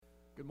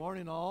Good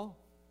morning, all.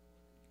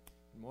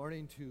 Good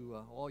morning to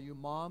all you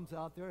moms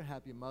out there.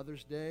 Happy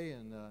Mother's Day,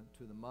 and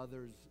to the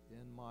mothers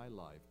in my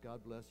life.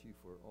 God bless you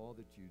for all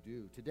that you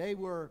do. Today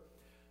we're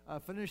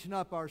finishing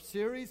up our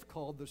series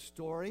called The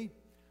Story.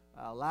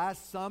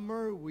 Last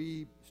summer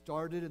we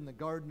started in the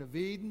Garden of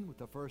Eden with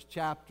the first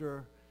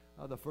chapter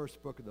of the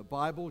first book of the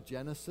Bible,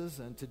 Genesis.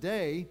 And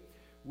today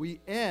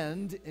we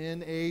end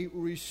in a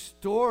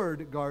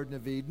restored Garden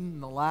of Eden in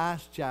the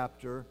last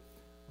chapter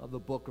of the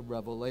book of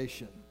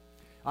Revelation.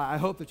 I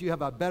hope that you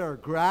have a better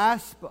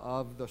grasp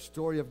of the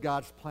story of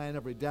God's plan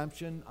of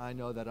redemption. I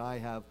know that I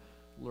have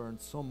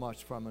learned so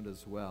much from it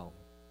as well.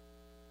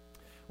 I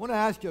want to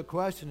ask you a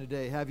question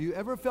today. Have you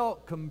ever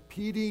felt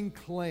competing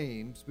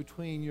claims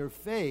between your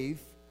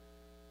faith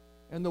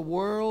and the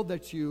world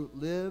that you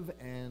live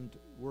and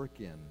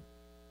work in?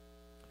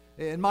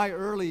 In my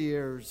early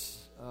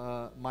years,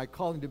 my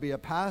calling to be a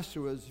pastor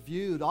was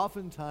viewed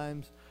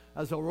oftentimes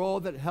as a role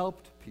that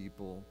helped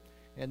people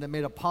and that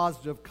made a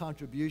positive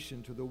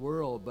contribution to the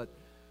world. But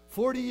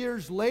 40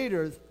 years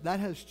later, that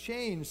has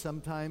changed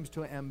sometimes to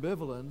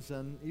ambivalence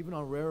and even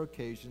on rare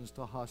occasions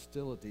to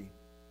hostility.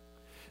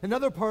 In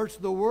other parts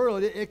of the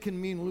world, it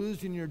can mean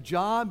losing your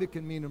job, it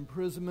can mean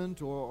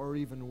imprisonment, or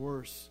even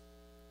worse.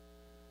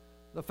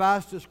 The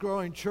fastest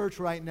growing church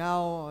right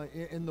now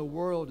in the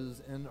world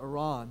is in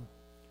Iran,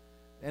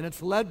 and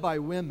it's led by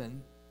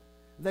women.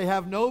 They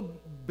have no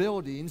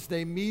buildings.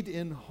 They meet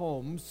in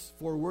homes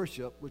for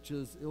worship, which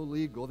is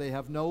illegal. They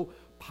have no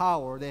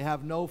power. They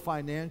have no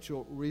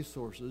financial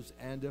resources.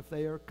 And if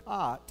they are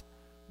caught,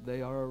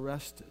 they are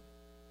arrested.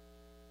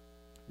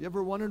 You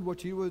ever wondered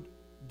what you would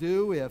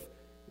do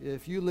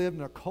if you lived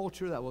in a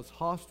culture that was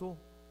hostile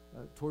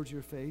towards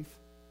your faith?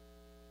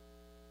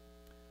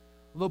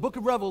 The book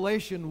of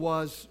Revelation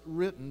was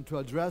written to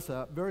address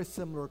a very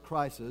similar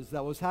crisis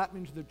that was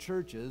happening to the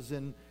churches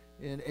in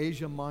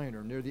Asia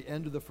Minor near the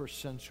end of the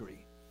first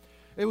century.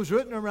 It was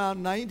written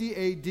around 90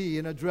 A.D.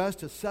 and addressed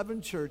to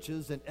 7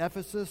 churches in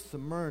Ephesus,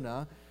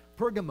 Smyrna,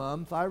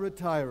 Pergamum,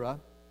 Thyatira,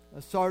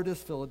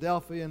 Sardis,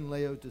 Philadelphia, and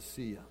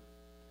Laodicea.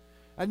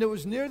 And it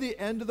was near the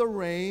end of the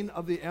reign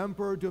of the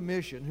Emperor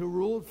Domitian, who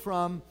ruled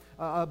from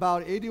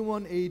about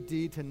 81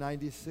 A.D. to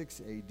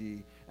 96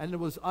 A.D. And it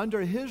was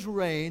under his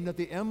reign that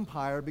the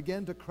empire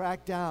began to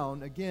crack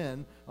down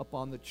again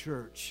upon the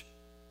church.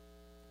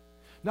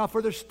 Now,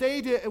 for the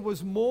state, it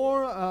was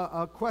more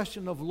a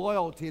question of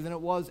loyalty than it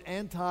was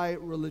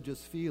anti-religious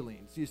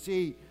feelings. You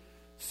see,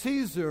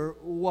 Caesar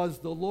was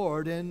the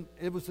Lord, and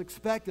it was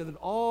expected that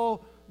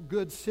all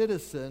good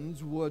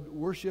citizens would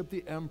worship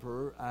the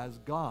emperor as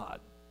God.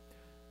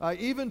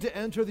 Even to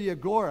enter the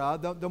agora,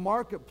 the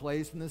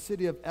marketplace in the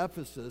city of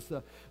Ephesus,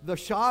 the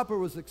shopper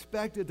was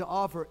expected to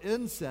offer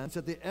incense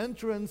at the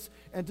entrance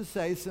and to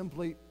say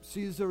simply,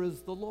 "Caesar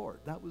is the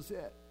Lord." That was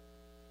it.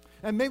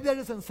 And maybe that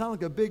doesn't sound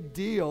like a big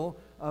deal,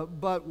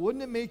 but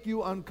wouldn't it make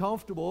you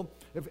uncomfortable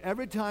if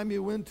every time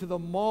you went to the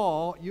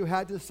mall, you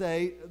had to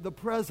say, "The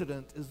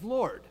president is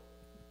Lord"?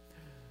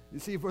 You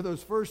see, for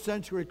those first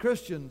century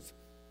Christians,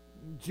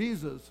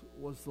 Jesus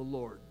was the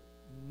Lord,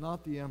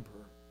 not the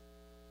emperor.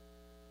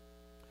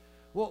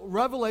 Well,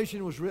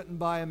 Revelation was written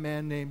by a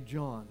man named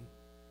John.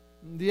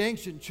 The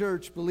ancient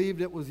church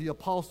believed it was the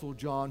Apostle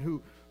John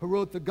who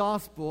wrote the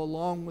gospel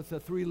along with the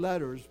 3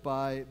 letters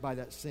by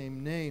that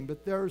same name.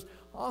 But there's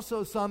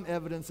also some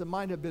evidence it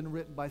might have been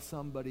written by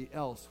somebody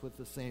else with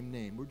the same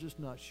name. We're just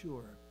not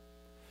sure.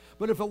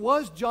 But if it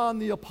was John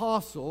the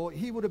Apostle,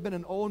 he would have been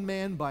an old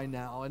man by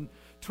now. And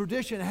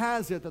tradition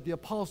has it that the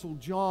Apostle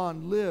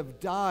John lived,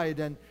 died,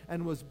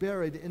 and was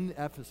buried in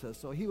Ephesus.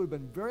 So he would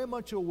have been very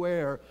much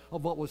aware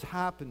of what was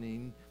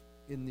happening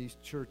in these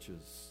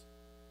churches.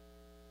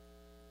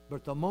 But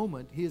at the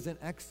moment, he is in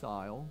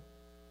exile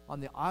on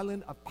the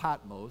island of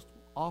Patmos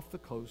off the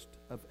coast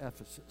of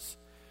Ephesus.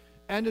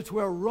 And it's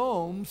where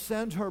Rome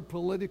sent her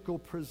political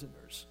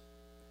prisoners.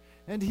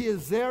 And he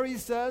is there, he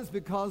says,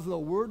 because of the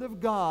Word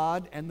of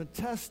God and the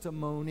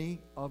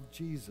testimony of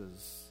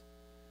Jesus.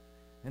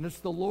 And it's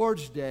the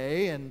Lord's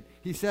Day, and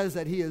he says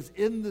that he is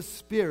in the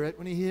Spirit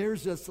when he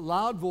hears this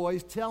loud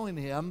voice telling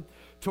him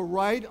to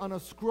write on a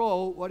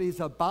scroll what he's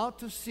about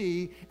to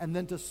see and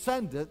then to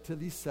send it to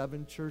these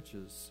 7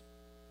 churches.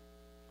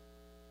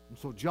 And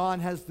so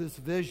John has this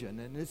vision,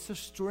 and it's a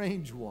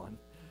strange one.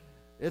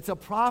 It's a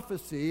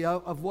prophecy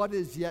of what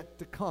is yet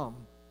to come.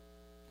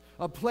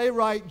 A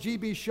playwright,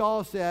 G.B.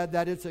 Shaw, said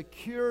that it's a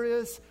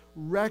curious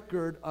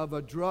record of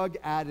a drug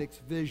addict's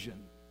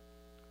vision.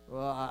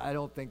 Well, I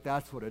don't think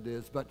that's what it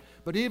is.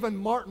 But even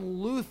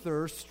Martin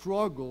Luther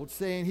struggled,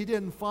 saying he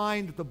didn't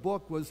find that the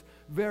book was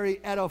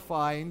very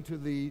edifying to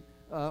the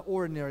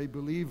ordinary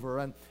believer.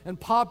 And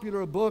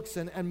popular books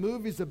and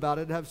movies about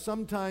it have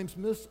sometimes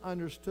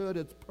misunderstood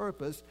its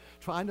purpose,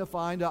 trying to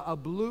find a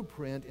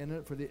blueprint in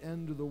it for the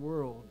end of the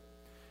world.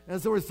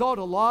 As a result,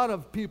 a lot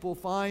of people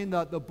find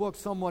that the book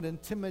somewhat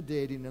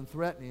intimidating and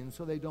threatening,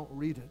 so they don't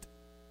read it.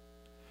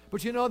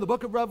 But you know, the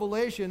book of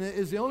Revelation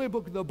is the only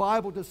book of the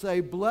Bible to say,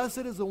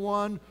 "Blessed is the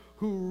one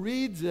who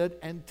reads it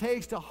and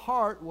takes to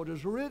heart what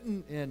is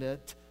written in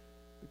it,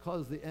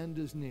 because the end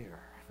is near."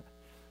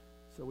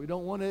 So we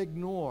don't want to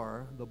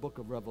ignore the book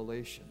of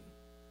Revelation.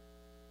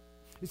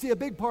 You see, a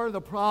big part of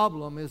the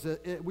problem is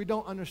that we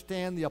don't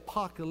understand the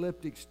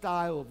apocalyptic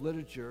style of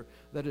literature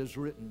that is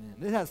written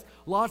in. It has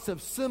lots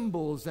of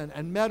symbols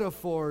and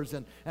metaphors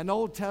and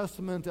Old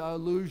Testament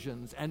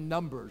allusions and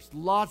numbers,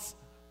 lots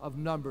of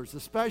numbers,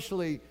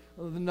 especially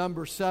the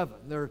number 7.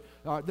 There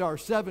are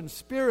 7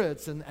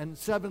 spirits and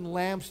 7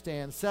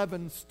 lampstands,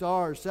 7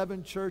 stars,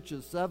 7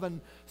 churches, 7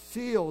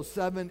 seals,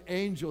 7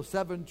 angels,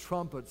 7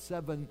 trumpets,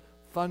 7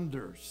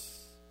 thunders.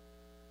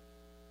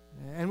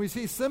 And we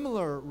see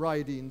similar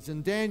writings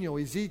in Daniel,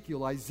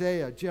 Ezekiel,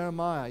 Isaiah,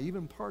 Jeremiah,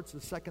 even parts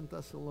of 2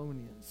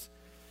 Thessalonians.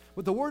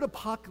 But the word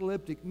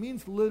apocalyptic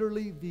means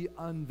literally the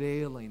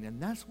unveiling, and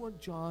that's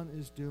what John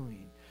is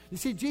doing. You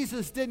see,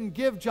 Jesus didn't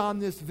give John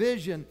this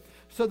vision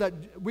so that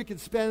we could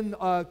spend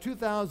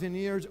 2,000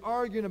 years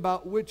arguing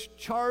about which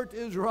chart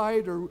is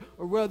right or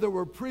whether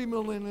we're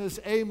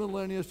premillennialists,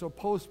 amillennialists, or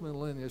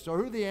postmillennialists, or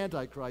who the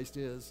Antichrist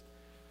is.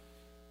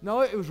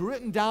 No, it was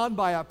written down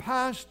by a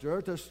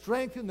pastor to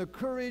strengthen the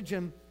courage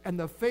and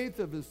the faith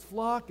of his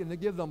flock and to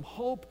give them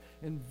hope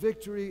and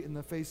victory in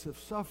the face of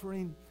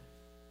suffering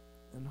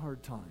and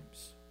hard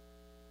times.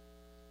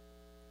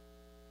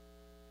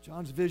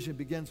 John's vision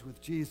begins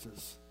with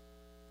Jesus.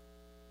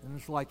 And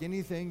it's like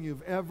anything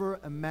you've ever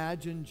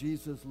imagined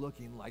Jesus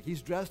looking like.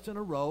 He's dressed in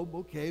a robe.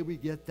 Okay, we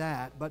get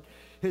that. But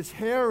his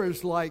hair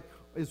is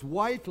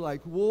white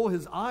like wool.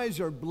 His eyes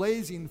are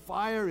blazing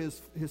fire.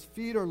 His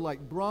feet are like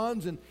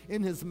bronze. And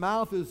in his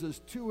mouth is this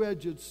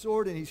two-edged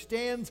sword. And he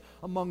stands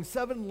among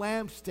 7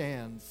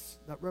 lampstands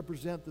that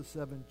represent the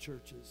 7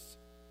 churches.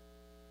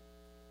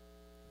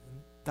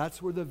 And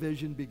that's where the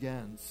vision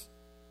begins.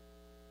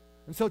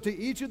 And so to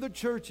each of the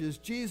churches,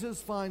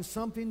 Jesus finds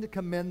something to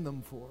commend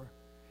them for.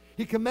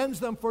 He commends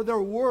them for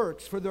their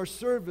works, for their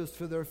service,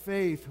 for their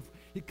faith.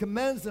 He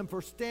commends them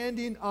for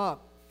standing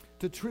up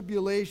to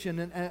tribulation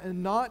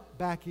and not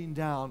backing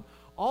down.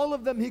 All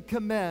of them he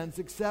commends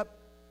except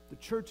the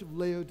church of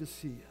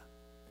Laodicea.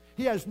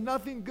 He has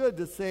nothing good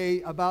to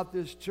say about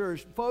this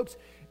church. Folks,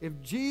 if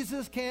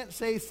Jesus can't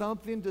say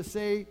something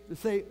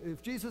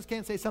if Jesus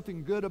can't say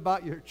something good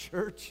about your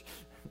church,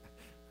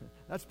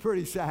 that's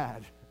pretty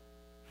sad.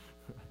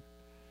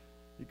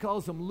 He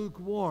calls them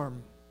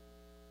lukewarm.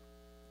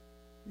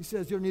 He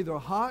says, you're neither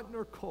hot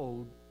nor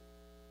cold.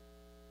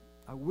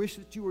 I wish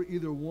that you were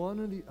either one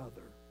or the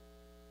other.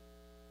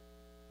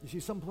 You see,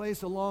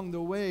 someplace along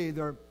the way,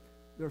 their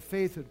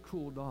faith had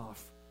cooled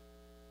off.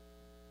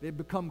 They'd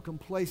become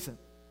complacent.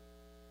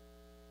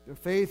 Their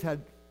faith had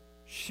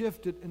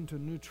shifted into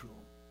neutral,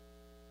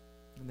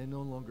 and they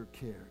no longer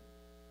cared.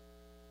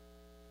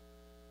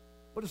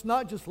 But it's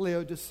not just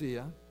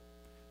Laodicea.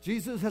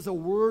 Jesus has a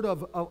word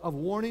of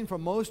warning for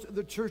most of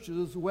the churches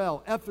as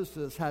well.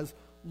 Ephesus has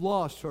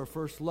lost her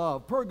first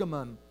love.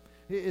 Pergamon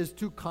is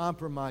too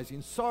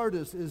compromising.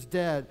 Sardis is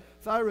dead.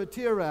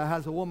 Thyatira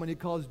has a woman he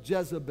calls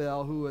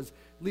Jezebel who is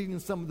leading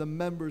some of the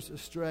members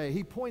astray.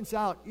 He points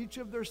out each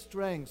of their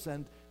strengths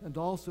and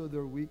also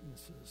their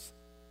weaknesses.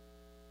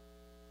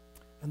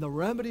 And the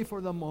remedy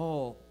for them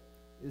all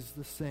is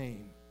the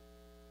same.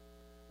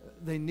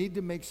 They need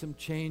to make some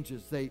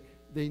changes. They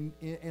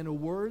in a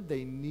word,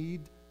 they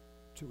need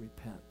to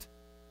repent.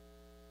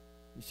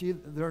 You see,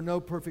 there are no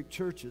perfect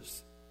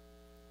churches.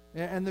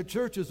 And the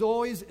church is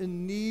always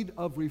in need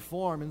of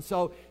reform. And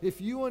so if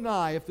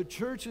the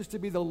church is to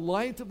be the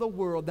light of the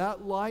world,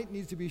 that light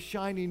needs to be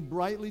shining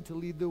brightly to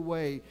lead the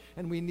way,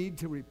 and we need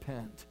to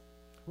repent.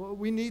 Well,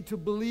 we need to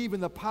believe in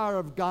the power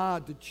of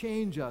God to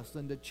change us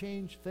and to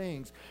change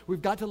things.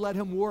 We've got to let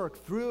him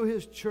work through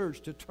his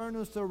church to turn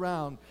us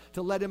around,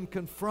 to let him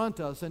confront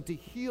us and to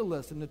heal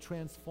us and to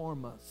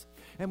transform us.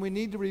 And we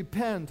need to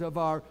repent of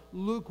our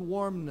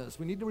lukewarmness.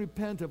 We need to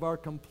repent of our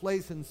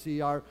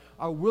complacency, our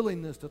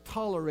willingness to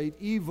tolerate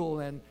evil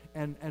and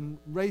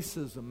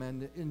racism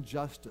and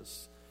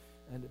injustice.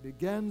 And it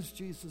begins,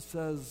 Jesus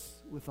says,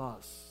 with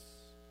us,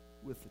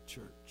 with the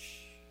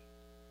church.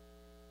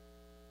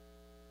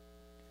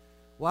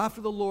 Well,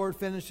 after the Lord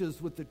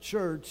finishes with the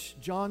church,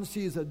 John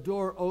sees a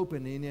door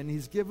opening, and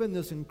he's given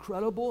this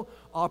incredible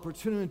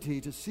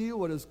opportunity to see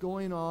what is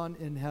going on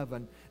in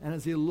heaven. And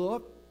as he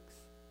looks,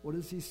 what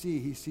does he see?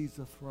 He sees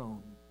the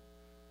throne.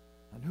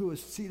 And who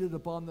is seated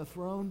upon the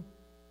throne?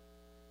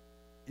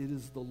 It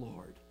is the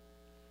Lord.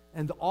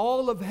 And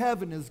all of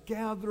heaven is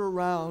gathered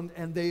around,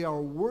 and they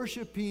are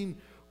worshiping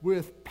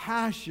with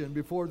passion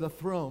before the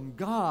throne.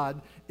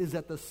 God is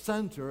at the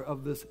center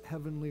of this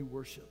heavenly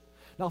worship.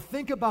 Now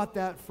think about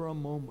that for a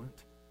moment.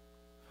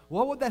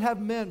 What would that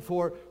have meant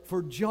for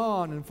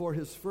John and for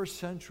his first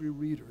century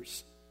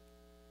readers?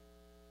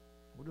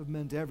 It would have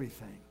meant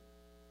everything.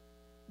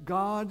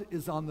 God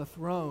is on the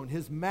throne.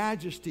 His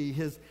majesty,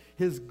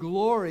 his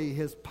glory,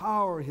 his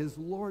power, his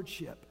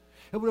lordship.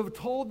 It would have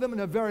told them in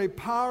a very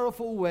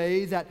powerful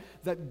way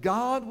that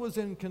God was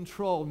in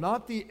control,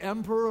 not the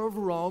emperor of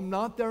Rome,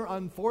 not their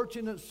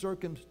unfortunate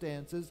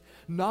circumstances,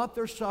 not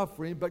their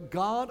suffering, but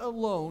God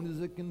alone is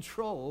in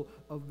control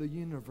of the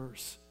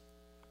universe.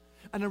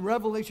 And in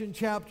Revelation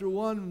chapter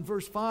 1 and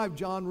verse 5,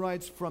 John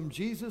writes, from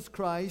Jesus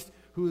Christ,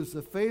 who who is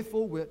the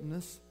faithful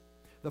witness,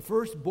 the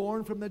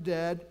firstborn from the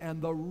dead,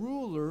 and the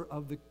ruler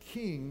of the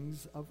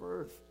kings of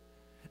earth.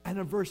 And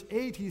in verse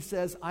 8 he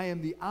says, I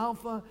am the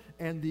Alpha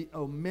and the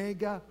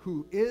Omega,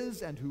 who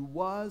is and who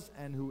was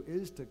and who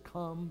is to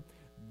come,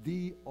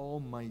 the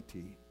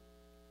Almighty.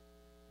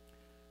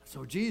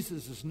 So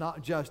Jesus is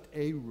not just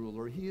a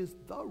ruler, he is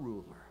the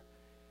ruler.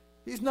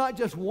 He's not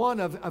just one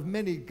of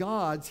many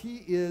gods,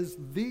 he is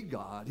the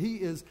God. He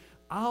is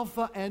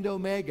Alpha and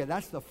Omega.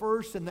 That's the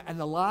first and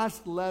the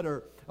last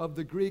letter of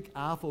the Greek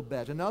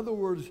alphabet. In other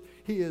words,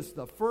 he is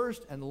the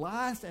first and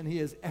last, and he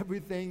is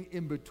everything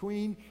in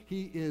between.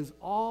 He is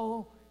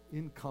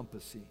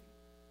all-encompassing.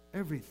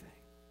 Everything.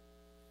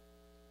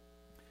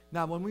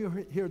 Now, when we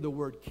hear the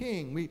word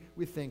king,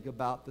 we think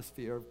about the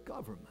sphere of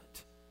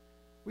government.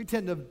 We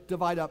tend to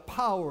divide up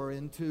power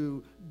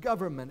into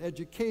government,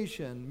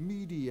 education,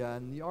 media,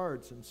 and the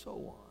arts, and so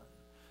on.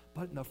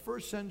 But in the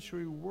first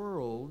century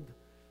world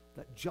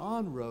that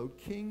John wrote,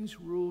 kings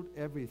ruled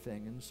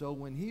everything. And so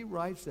when he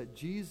writes that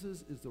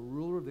Jesus is the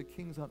ruler of the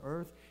kings on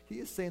earth, he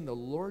is saying the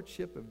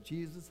lordship of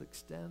Jesus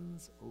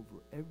extends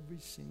over every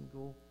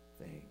single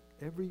thing,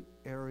 every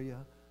area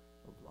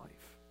of life.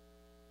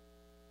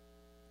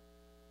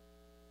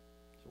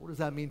 So what does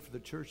that mean for the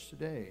church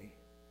today?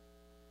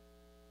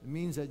 It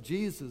means that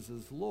Jesus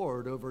is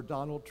Lord over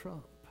Donald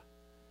Trump.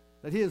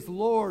 That he is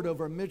Lord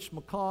over Mitch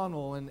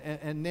McConnell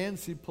and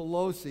Nancy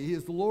Pelosi. He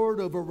is Lord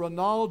over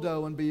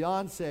Ronaldo and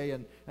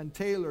Beyonce and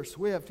Taylor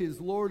Swift. He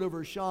is Lord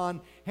over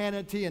Sean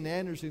Hannity and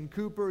Anderson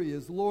Cooper. He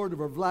is Lord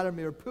over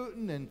Vladimir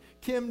Putin and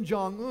Kim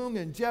Jong-un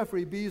and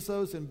Jeffrey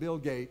Bezos and Bill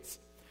Gates.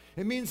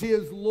 It means he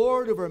is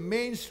Lord over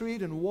Main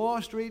Street and Wall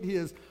Street. He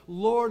is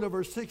Lord over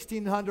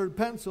 1600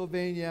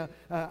 Pennsylvania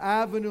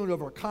Avenue and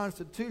over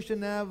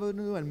Constitution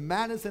Avenue and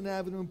Madison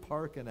Avenue and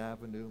Parkin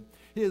Avenue.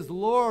 He is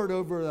Lord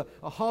over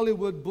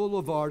Hollywood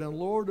Boulevard and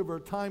Lord over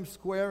Times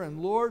Square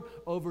and Lord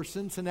over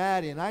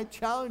Cincinnati. And I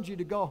challenge you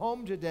to go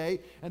home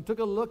today and take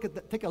a look at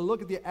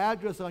the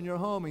address on your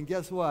home, and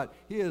guess what?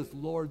 He is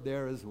Lord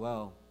there as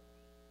well.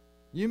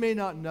 You may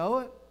not know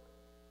it,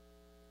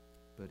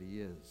 but he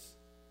is.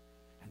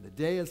 And the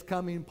day is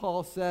coming,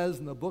 Paul says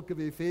in the book of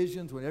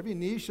Ephesians, when every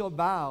knee shall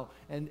bow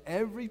and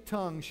every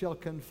tongue shall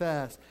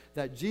confess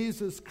that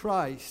Jesus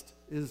Christ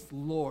is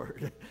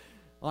Lord.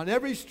 On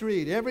every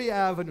street, every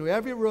avenue,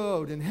 every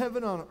road, in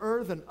heaven, on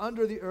earth, and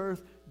under the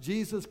earth,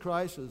 Jesus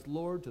Christ is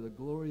Lord to the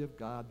glory of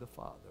God the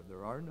Father.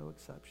 There are no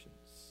exceptions.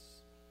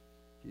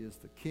 He is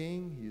the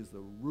King. He is the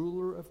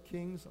ruler of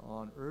kings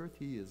on earth.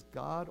 He is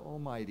God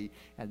Almighty.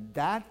 And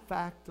that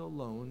fact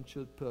alone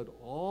should put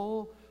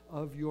all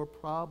of your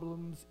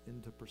problems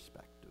into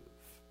perspective.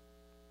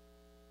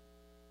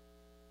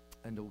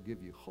 And it will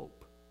give you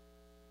hope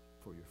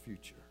for your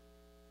future.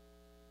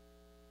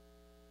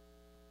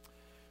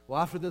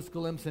 Well, after this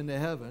glimpse into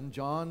heaven,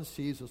 John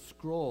sees a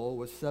scroll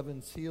with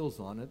 7 seals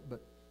on it,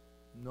 but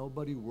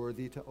nobody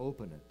worthy to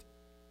open it.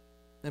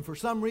 And for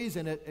some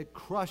reason, it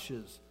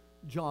crushes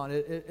John.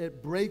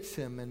 It breaks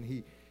him, and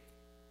he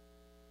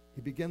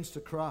begins to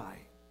cry.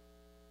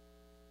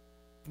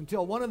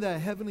 Until one of the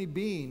heavenly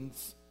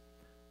beings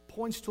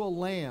points to a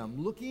lamb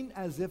looking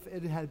as if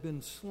it had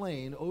been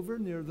slain over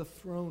near the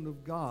throne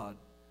of God.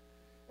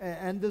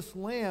 And this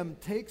lamb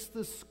takes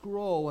the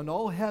scroll, and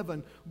all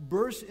heaven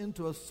bursts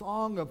into a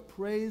song of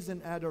praise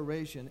and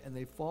adoration, and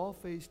they fall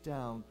face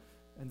down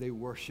and they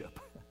worship.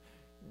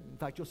 In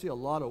fact, you'll see a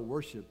lot of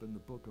worship in the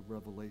book of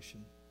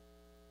Revelation.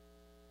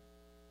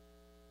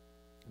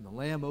 And the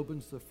lamb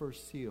opens the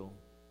first seal,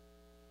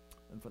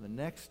 and for the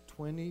next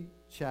 20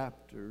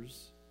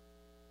 chapters,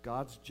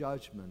 God's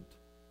judgment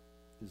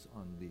is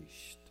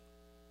unleashed.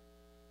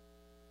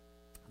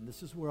 And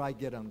this is where I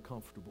get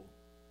uncomfortable.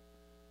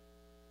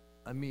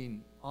 I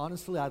mean,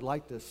 honestly, I'd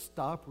like to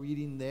stop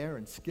reading there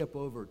and skip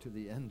over to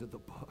the end of the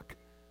book.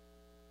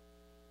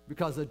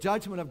 Because the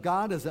judgment of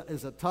God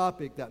is a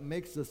topic that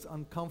makes us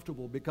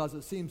uncomfortable because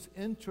it seems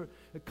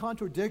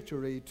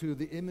contradictory to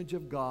the image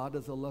of God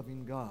as a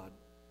loving God.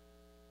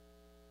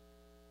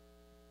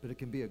 But it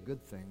can be a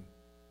good thing.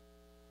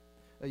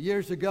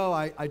 Years ago,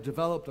 I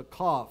developed a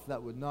cough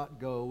that would not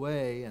go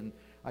away, and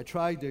I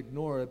tried to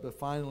ignore it, but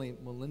finally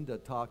Melinda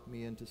talked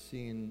me into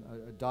seeing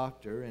a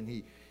doctor, and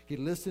he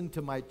listened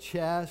to my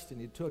chest,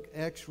 and he took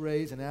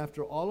x-rays, and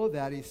after all of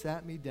that, he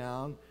sat me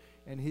down,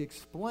 and he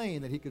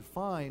explained that he could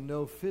find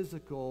no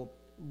physical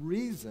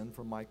reason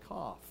for my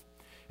cough.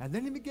 And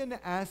then he began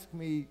to ask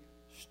me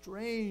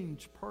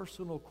strange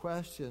personal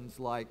questions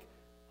like,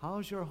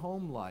 how's your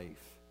home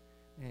life?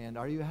 And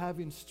are you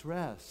having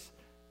stress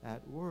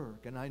at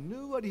work? And I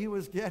knew what he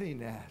was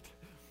getting at,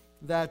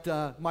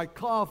 that my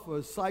cough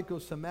was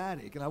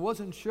psychosomatic, and I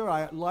wasn't sure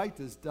I liked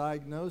his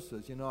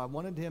diagnosis. You know, I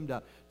wanted him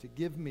to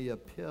give me a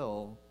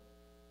pill,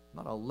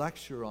 not a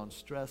lecture on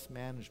stress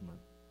management.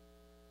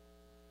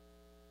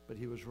 But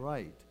he was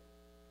right.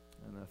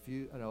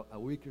 And a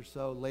week or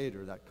so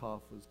later, that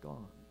cough was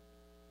gone.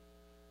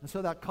 And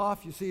so that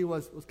cough, you see,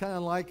 was kind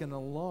of like an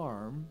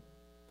alarm,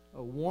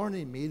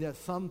 warning me that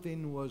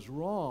something was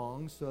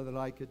wrong so that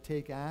I could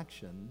take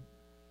action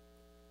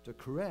to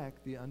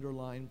correct the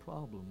underlying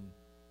problem.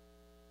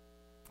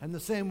 In the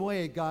same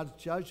way, God's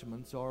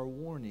judgments are a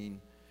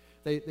warning.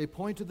 They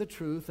point to the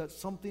truth that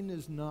something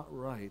is not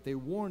right. They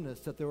warn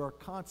us that there are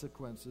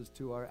consequences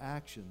to our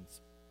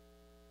actions.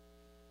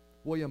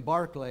 William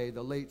Barclay,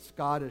 the late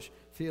Scottish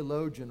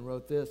theologian,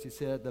 wrote this. He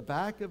said, "At the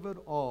back of it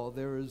all,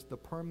 there is the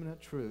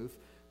permanent truth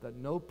that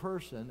no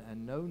person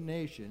and no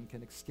nation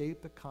can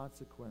escape the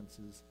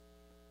consequences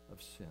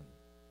of sin."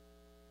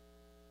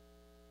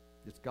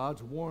 It's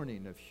God's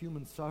warning of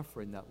human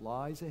suffering that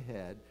lies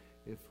ahead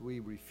if we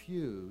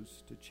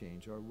refuse to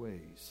change our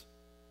ways.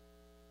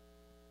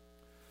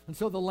 And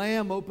so the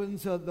Lamb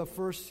opens the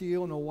first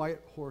seal, and a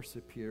white horse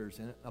appears,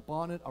 and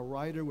upon it a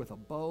rider with a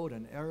bow,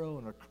 an arrow,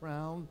 and a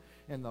crown,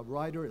 and the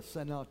rider is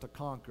sent out to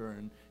conquer,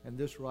 and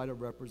this rider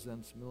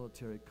represents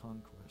military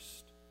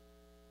conquest.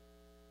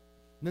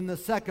 And then the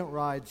second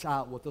rides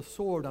out with a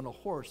sword on a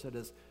horse that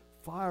is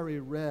fiery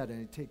red, and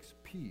he takes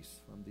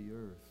peace from the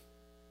earth.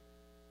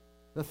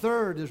 The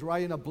third is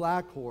riding a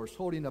black horse,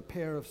 holding a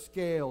pair of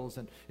scales,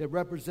 and it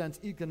represents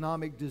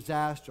economic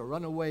disaster,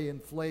 runaway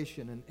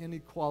inflation, and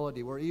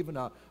inequality, where even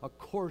a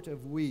quart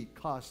of wheat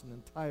costs an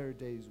entire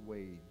day's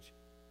wage.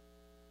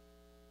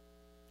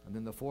 And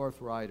then the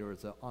fourth rider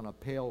is on a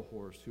pale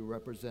horse, who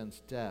represents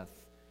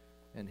death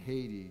and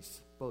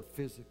Hades, both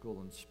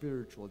physical and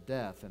spiritual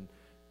death, and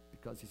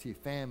because you see,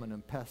 famine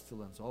and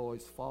pestilence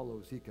always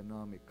follows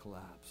economic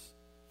collapse.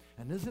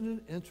 And isn't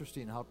it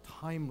interesting how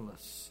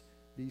timeless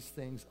these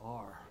things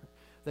are?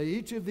 That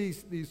each of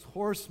these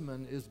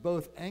horsemen is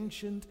both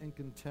ancient and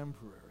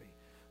contemporary.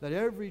 That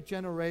every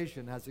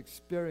generation has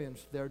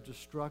experienced their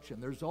destruction.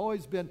 There's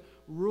always been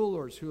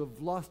rulers who have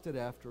lusted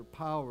after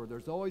power.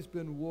 There's always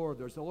been war.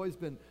 There's always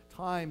been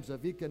times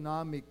of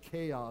economic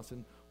chaos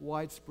and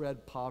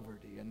widespread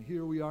poverty. And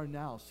here we are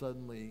now,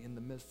 suddenly, in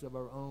the midst of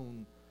our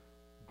own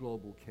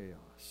global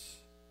chaos.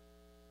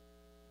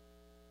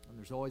 And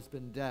there's always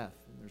been death,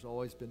 and there's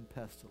always been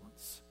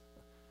pestilence.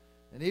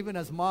 And even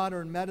as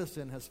modern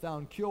medicine has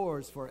found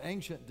cures for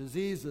ancient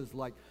diseases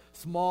like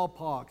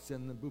smallpox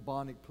and the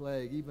bubonic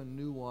plague, even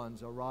new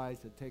ones arise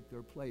to take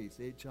their place: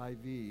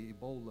 HIV,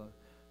 Ebola,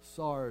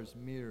 SARS,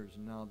 MERS,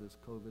 and now this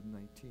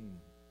COVID-19.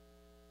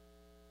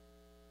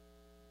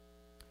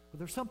 But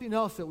there's something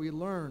else that we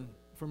learn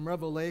from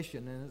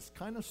Revelation, and it's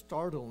kind of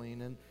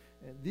startling. And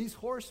these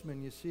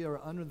horsemen, you see,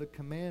 are under the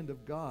command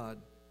of God.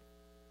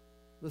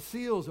 The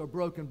seals are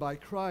broken by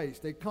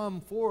Christ. They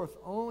come forth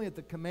only at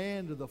the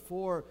command of the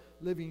four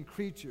living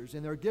creatures,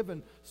 and they're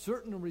given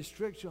certain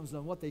restrictions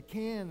on what they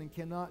can and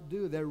cannot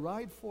do. They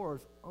ride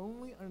forth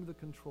only under the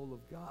control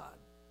of God.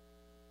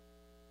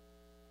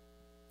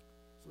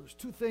 So there's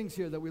two things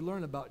here that we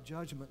learn about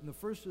judgment. And the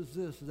first is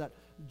this, is that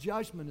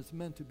judgment is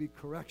meant to be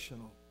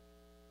correctional.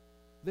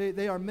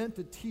 They are meant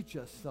to teach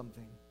us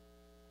something.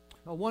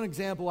 Now, one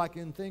example I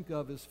can think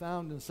of is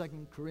found in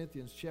 2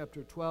 Corinthians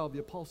chapter 12. The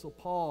Apostle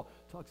Paul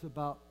talks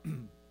about a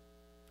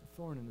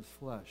thorn in his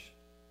flesh.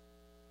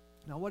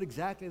 Now, what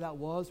exactly that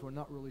was, we're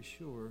not really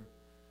sure.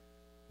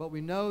 But we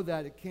know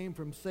that it came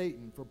from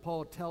Satan, for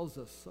Paul tells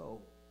us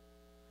so.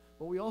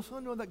 But we also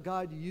know that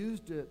God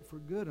used it for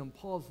good in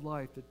Paul's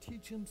life to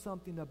teach him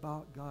something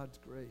about God's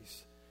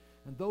grace.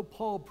 And though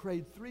Paul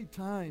prayed 3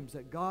 times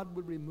that God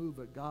would remove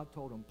it, God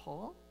told him,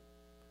 "Paul,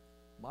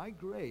 my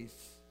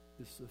grace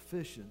is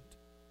sufficient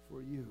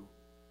for you."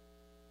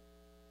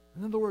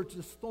 In other words,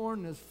 this thorn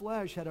in his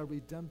flesh had a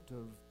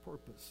redemptive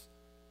purpose.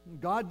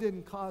 God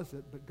didn't cause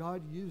it, but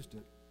God used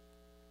it.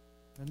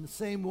 In the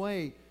same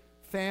way,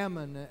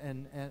 famine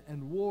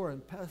and war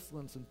and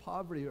pestilence and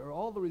poverty are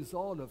all the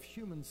result of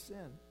human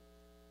sin.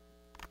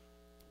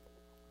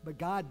 But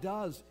God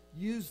does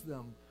use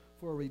them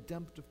for a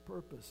redemptive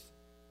purpose.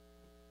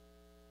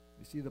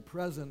 You see, the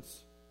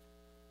presence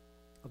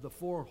of the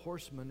 4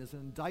 horsemen is an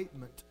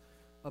indictment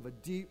of a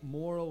deep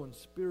moral and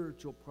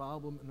spiritual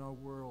problem in our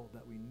world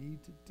that we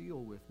need to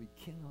deal with. We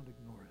cannot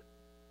ignore it.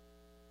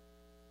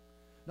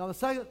 Now,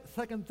 the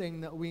second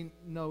thing that we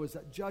know is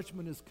that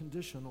judgment is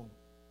conditional.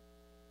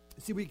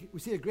 See, we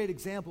see a great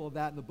example of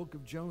that in the book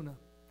of Jonah.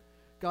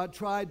 God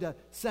tried to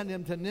send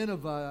him to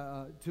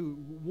Nineveh to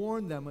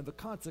warn them of the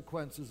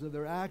consequences of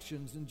their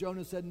actions, and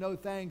Jonah said no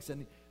thanks,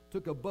 and he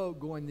took a boat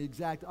going the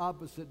exact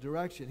opposite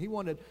direction. He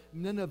wanted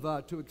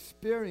Nineveh to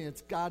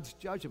experience God's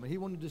judgment. He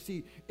wanted to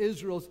see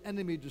Israel's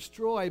enemy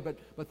destroyed,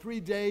 but 3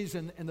 days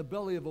in the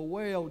belly of a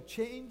whale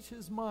changed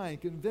his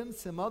mind,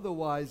 convinced him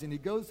otherwise, and he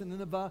goes to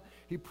Nineveh,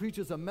 he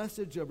preaches a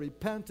message of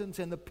repentance,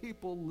 and the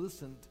people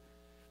listened.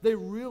 They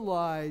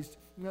realized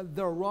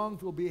their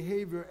wrongful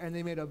behavior, and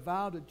they made a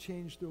vow to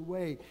change their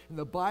way. And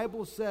the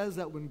Bible says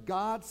that when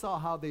God saw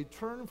how they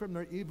turned from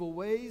their evil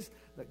ways,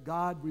 that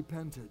God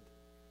repented.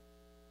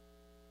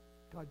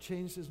 God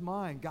changed his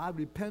mind. God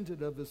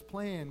repented of his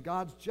plan.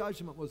 God's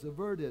judgment was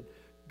averted.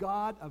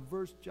 God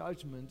averts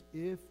judgment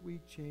if we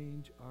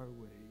change our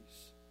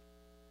ways.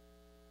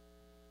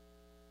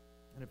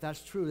 And if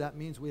that's true, that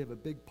means we have a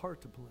big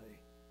part to play.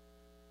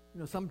 You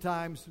know,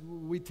 sometimes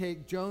we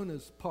take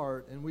Jonah's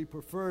part and we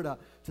prefer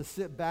to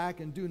sit back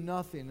and do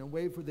nothing and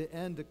wait for the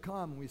end to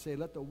come. We say,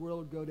 let the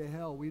world go to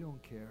hell. We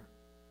don't care.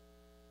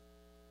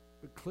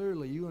 But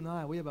clearly, you and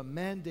I, we have a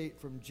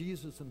mandate from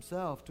Jesus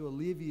himself to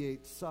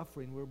alleviate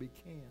suffering where we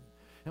can.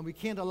 And we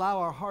can't allow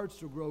our hearts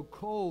to grow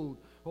cold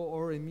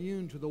or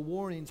immune to the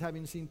warnings,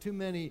 having seen too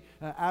many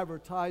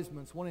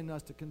advertisements wanting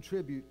us to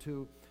contribute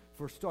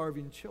for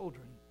starving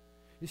children.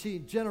 You see,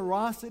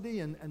 generosity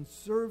and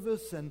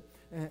service and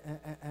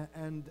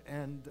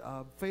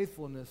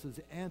faithfulness is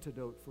the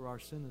antidote for our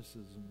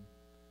cynicism.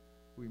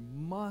 We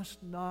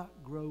must not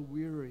grow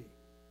weary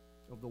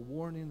of the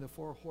warning of the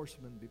four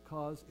horsemen,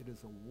 because it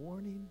is a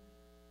warning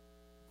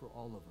for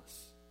all of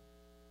us.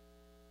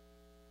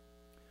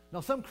 Now,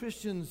 some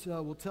Christians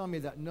will tell me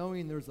that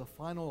knowing there's a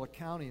final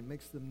accounting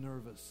makes them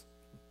nervous.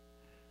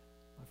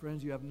 My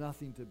friends, you have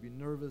nothing to be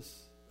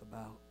nervous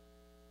about.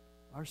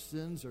 Our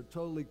sins are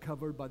totally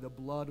covered by the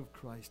blood of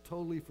Christ,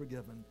 totally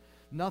forgiven.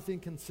 Nothing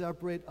can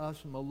separate us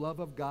from the love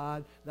of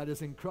God that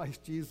is in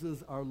Christ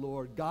Jesus our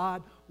Lord.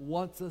 God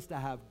wants us to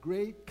have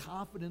great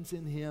confidence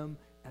in him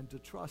and to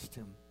trust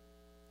him.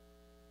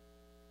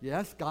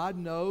 Yes, God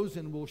knows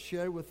and will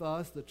share with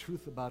us the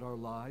truth about our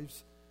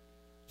lives.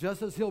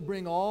 Just as he'll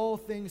bring all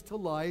things to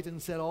light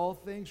and set all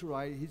things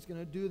right, he's going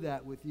to do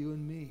that with you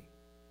and me.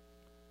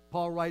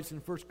 Paul writes in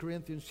 1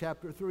 Corinthians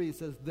chapter 3, he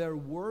says, their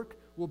work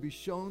will be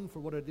shown for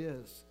what it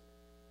is,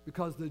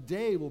 because the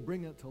day will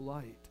bring it to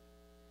light.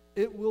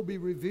 It will be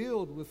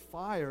revealed with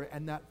fire,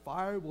 and that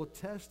fire will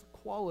test the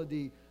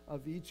quality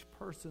of each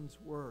person's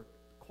work.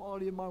 The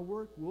quality of my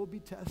work will be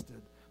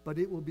tested, but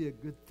it will be a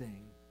good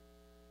thing.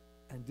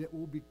 And it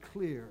will be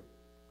clear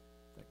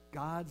that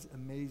God's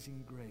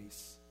amazing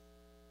grace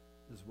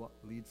is what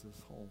leads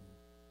us home.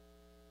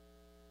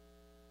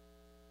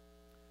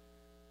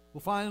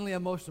 Well, finally,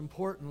 and most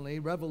importantly,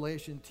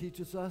 Revelation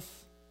teaches us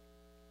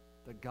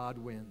that God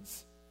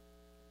wins,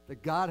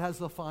 that God has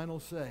the final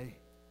say,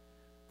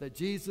 that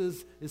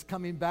Jesus is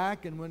coming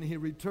back, and when he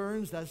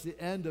returns, that's the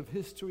end of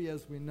history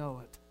as we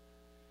know it.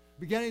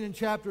 Beginning in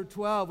chapter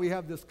 12, we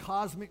have this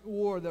cosmic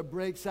war that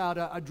breaks out.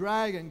 A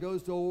dragon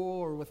goes to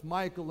war with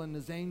Michael and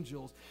his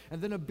angels.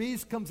 And then a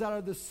beast comes out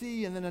of the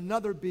sea, and then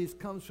another beast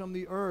comes from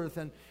the earth.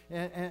 And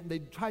they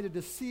try to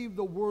deceive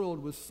the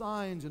world with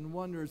signs and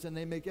wonders, and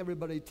they make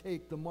everybody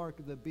take the mark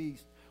of the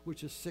beast,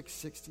 which is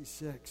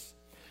 666.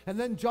 And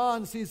then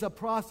John sees a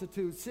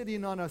prostitute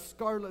sitting on a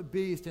scarlet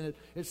beast, and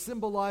it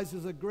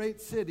symbolizes a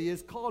great city.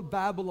 It's called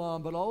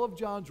Babylon, but all of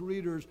John's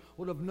readers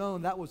would have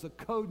known that was a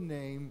code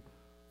name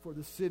for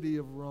the city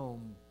of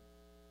Rome.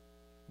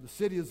 The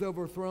city is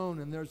overthrown,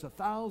 and there's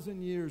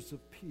 1,000 years of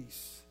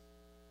peace,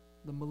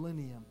 the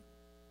millennium.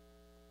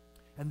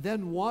 And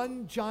then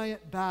one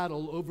giant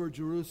battle over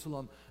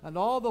Jerusalem, and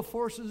all the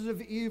forces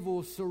of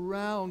evil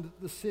surround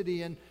the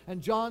city. And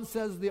John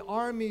says the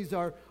armies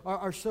are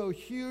so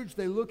huge,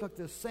 they look like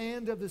the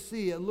sand of the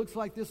sea. It looks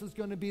like this is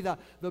going to be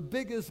the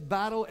biggest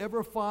battle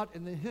ever fought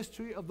in the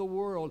history of the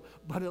world,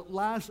 but it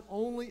lasts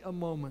only a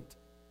moment.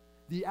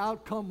 The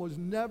outcome was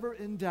never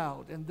in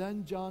doubt. And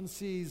then John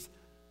sees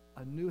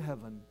a new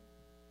heaven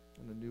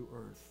and a new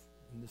earth.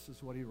 And this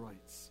is what he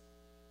writes.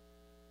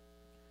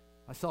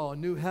 I saw a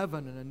new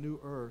heaven and a new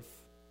earth.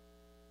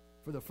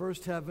 For the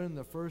first heaven and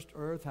the first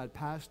earth had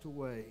passed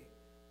away,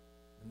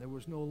 and there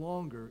was no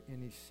longer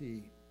any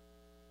sea.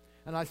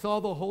 And I saw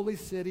the holy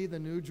city, the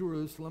new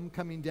Jerusalem,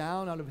 coming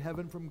down out of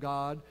heaven from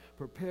God,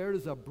 prepared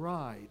as a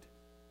bride,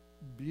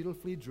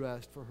 beautifully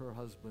dressed for her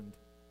husband.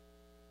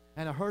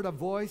 And I heard a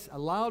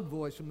loud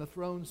voice from the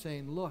throne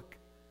saying, look,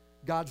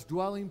 God's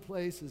dwelling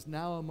place is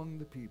now among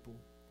the people,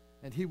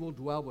 and he will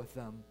dwell with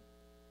them.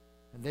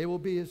 And they will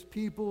be his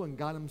people, and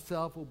God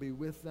himself will be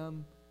with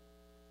them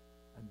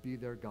and be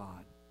their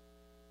God.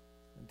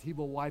 And he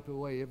will wipe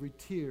away every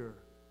tear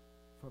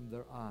from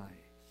their eyes.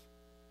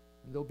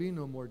 And there'll be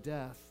no more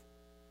death,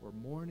 or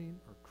mourning,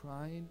 or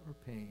crying, or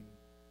pain.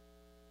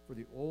 For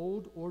the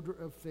old order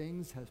of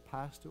things has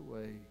passed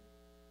away.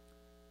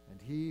 And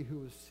he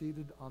who is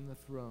seated on the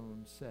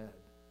throne said,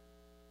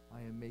 I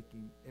am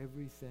making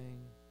everything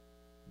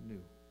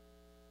new.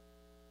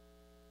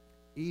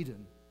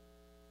 Eden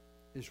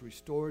is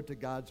restored to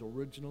God's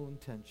original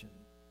intention.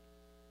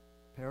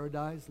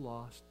 Paradise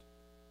lost,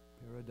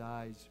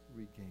 paradise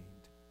regained.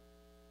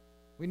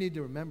 We need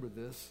to remember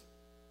this,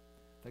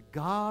 that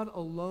God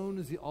alone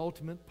is the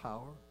ultimate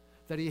power,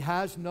 that he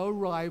has no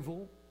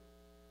rival,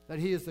 that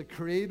he is the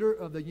creator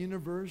of the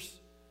universe,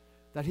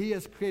 that he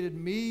has created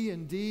me.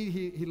 Indeed,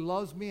 he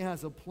loves me,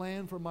 has a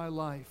plan for my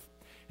life.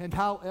 And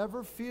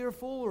however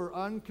fearful or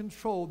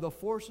uncontrolled the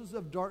forces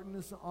of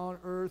darkness on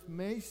earth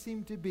may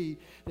seem to be,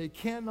 they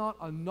cannot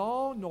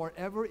annul nor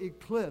ever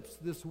eclipse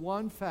this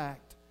one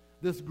fact,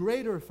 this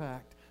greater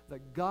fact,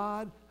 that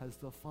God has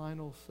the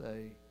final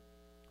say.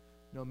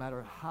 No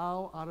matter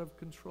how out of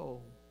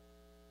control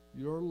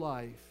your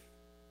life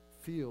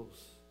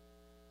feels,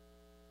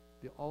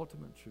 the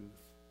ultimate truth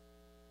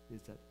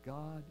is that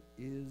God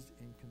is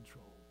in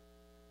control.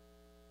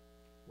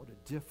 What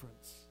a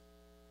difference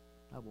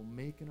that will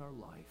make in our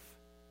life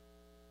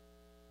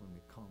when we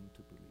come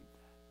to believe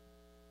that.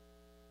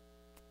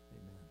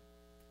 Amen.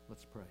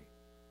 Let's pray.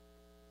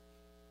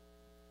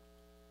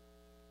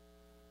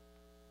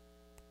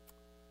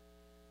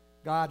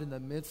 God, in the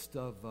midst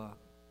of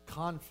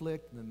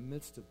conflict, in the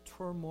midst of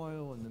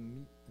turmoil,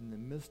 in the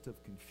midst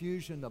of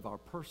confusion of our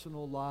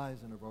personal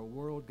lives and of our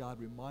world, God,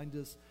 remind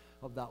us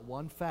of that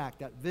one fact,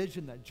 that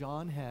vision that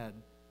John had,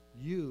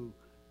 you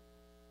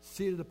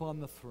seated upon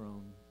the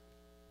throne,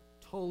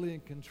 totally in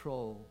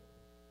control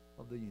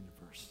of the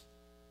universe.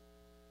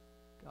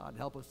 God,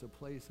 help us to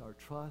place our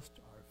trust,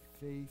 our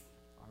faith,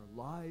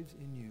 our lives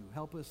in you.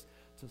 Help us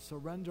to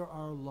surrender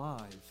our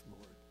lives,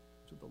 Lord,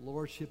 to the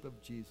lordship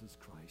of Jesus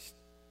Christ.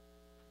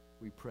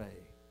 We pray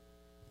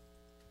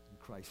in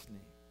Christ's name.